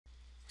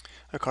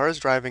A car is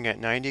driving at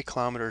 90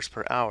 kilometers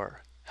per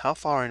hour. How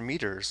far in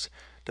meters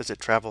does it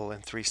travel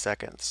in 3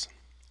 seconds?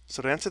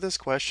 So to answer this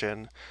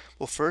question,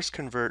 we'll first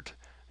convert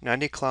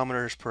 90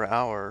 kilometers per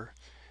hour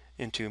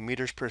into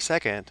meters per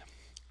second,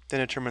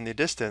 then determine the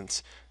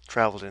distance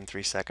traveled in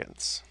 3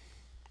 seconds.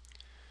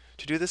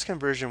 To do this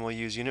conversion, we'll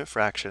use unit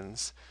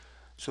fractions.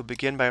 So we'll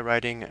begin by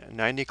writing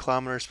 90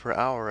 kilometers per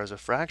hour as a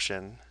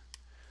fraction,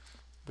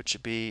 which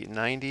would be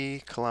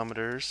 90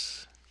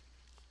 kilometers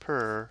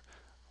per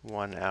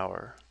 1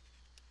 hour.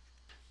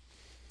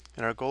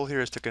 And our goal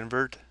here is to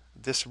convert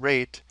this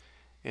rate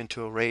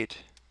into a rate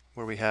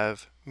where we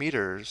have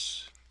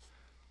meters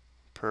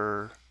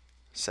per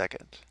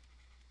second.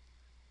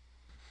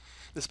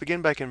 Let's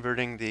begin by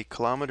converting the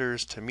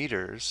kilometers to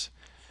meters.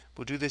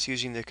 We'll do this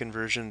using the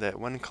conversion that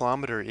 1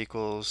 kilometer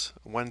equals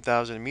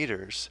 1,000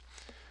 meters.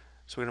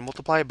 So we're going to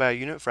multiply by a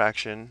unit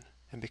fraction,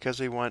 and because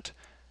we want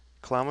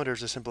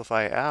kilometers to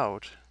simplify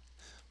out,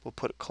 we'll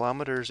put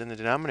kilometers in the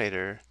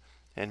denominator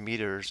and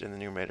meters in the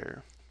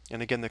numerator.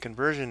 And again, the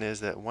conversion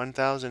is that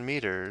 1,000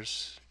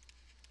 meters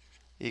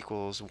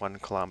equals 1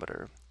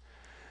 kilometer.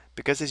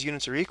 Because these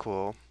units are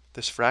equal,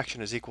 this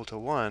fraction is equal to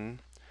 1,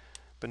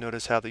 but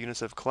notice how the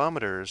units of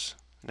kilometers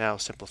now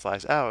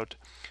simplifies out,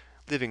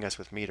 leaving us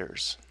with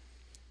meters.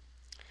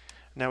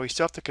 Now we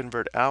still have to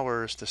convert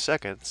hours to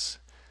seconds,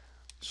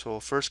 so we'll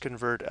first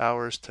convert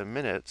hours to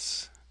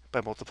minutes by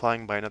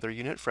multiplying by another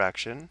unit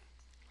fraction.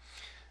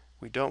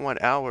 We don't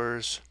want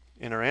hours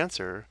in our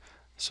answer,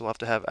 so we'll have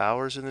to have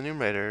hours in the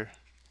numerator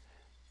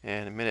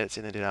and minutes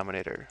in the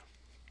denominator.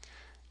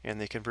 And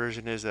the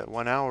conversion is that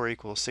 1 hour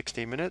equals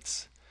 60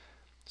 minutes,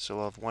 so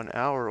we'll have 1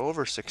 hour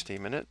over 60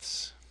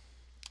 minutes.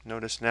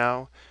 Notice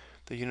now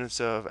the units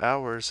of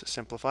hours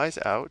simplifies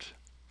out,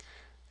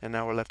 and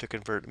now we're left to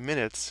convert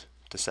minutes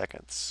to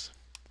seconds.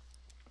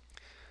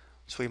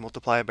 So we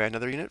multiply by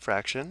another unit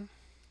fraction.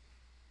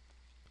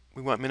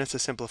 We want minutes to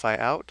simplify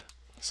out,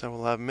 so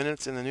we'll have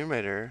minutes in the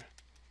numerator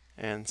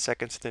and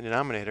seconds in the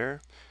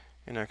denominator,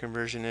 and our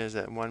conversion is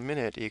that 1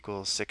 minute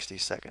equals 60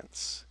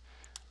 seconds.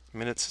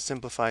 Minutes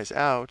simplifies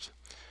out.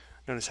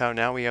 Notice how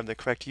now we have the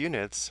correct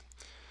units.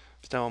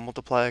 So now we'll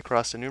multiply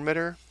across the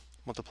numerator,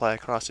 multiply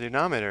across the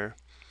denominator,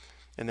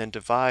 and then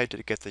divide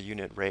to get the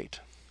unit rate.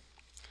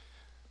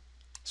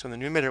 So in the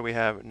numerator we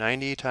have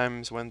 90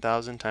 times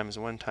 1,000 times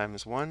 1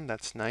 times 1,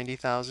 that's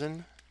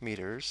 90,000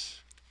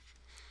 meters.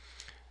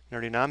 In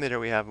our denominator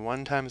we have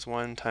 1 times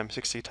 1 times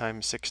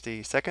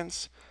 60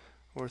 seconds,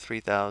 or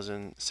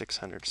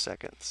 3,600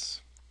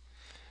 seconds.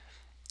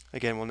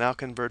 Again, we'll now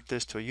convert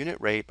this to a unit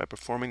rate by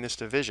performing this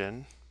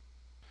division.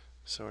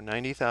 So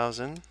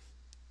 90,000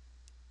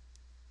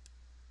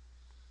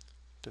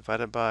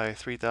 divided by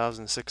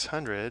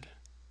 3,600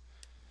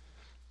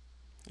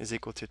 is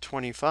equal to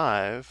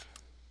 25,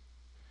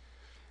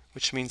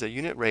 which means the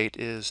unit rate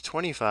is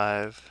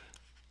 25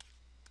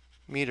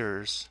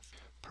 meters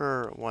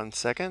per 1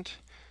 second,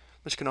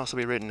 which can also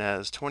be written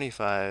as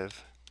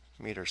 25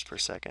 meters per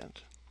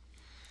second.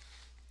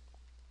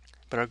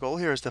 But our goal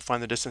here is to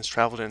find the distance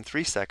traveled in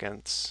 3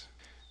 seconds,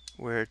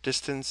 where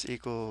distance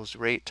equals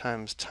rate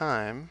times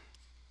time.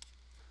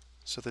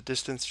 So the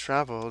distance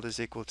traveled is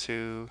equal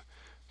to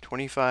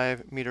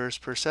 25 meters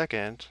per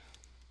second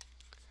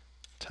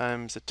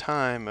times the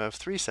time of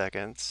 3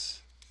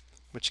 seconds,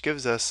 which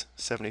gives us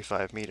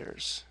 75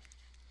 meters.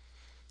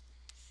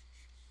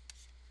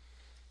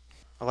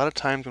 A lot of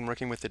times when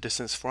working with the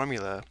distance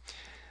formula,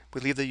 we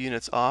leave the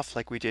units off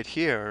like we did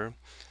here,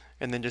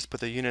 and then just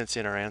put the units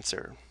in our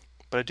answer.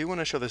 But I do want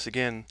to show this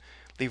again,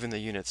 leaving the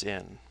units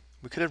in.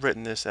 We could have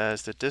written this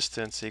as the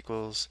distance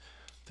equals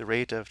the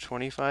rate of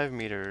 25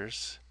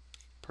 meters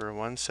per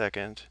 1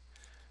 second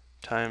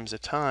times a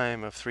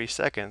time of 3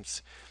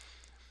 seconds,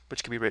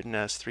 which can be written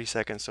as 3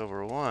 seconds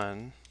over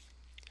 1.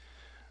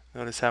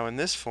 Notice how in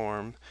this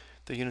form,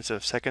 the units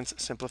of seconds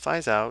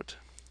simplifies out,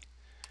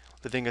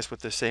 leaving us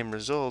with the same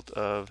result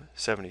of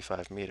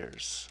 75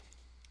 meters.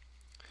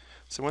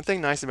 So one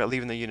thing nice about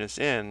leaving the units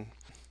in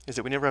is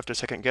that we never have to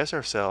second guess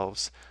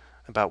ourselves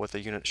about what the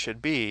units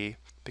should be,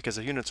 because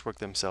the units work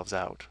themselves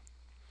out.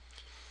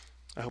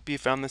 I hope you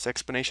found this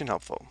explanation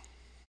helpful.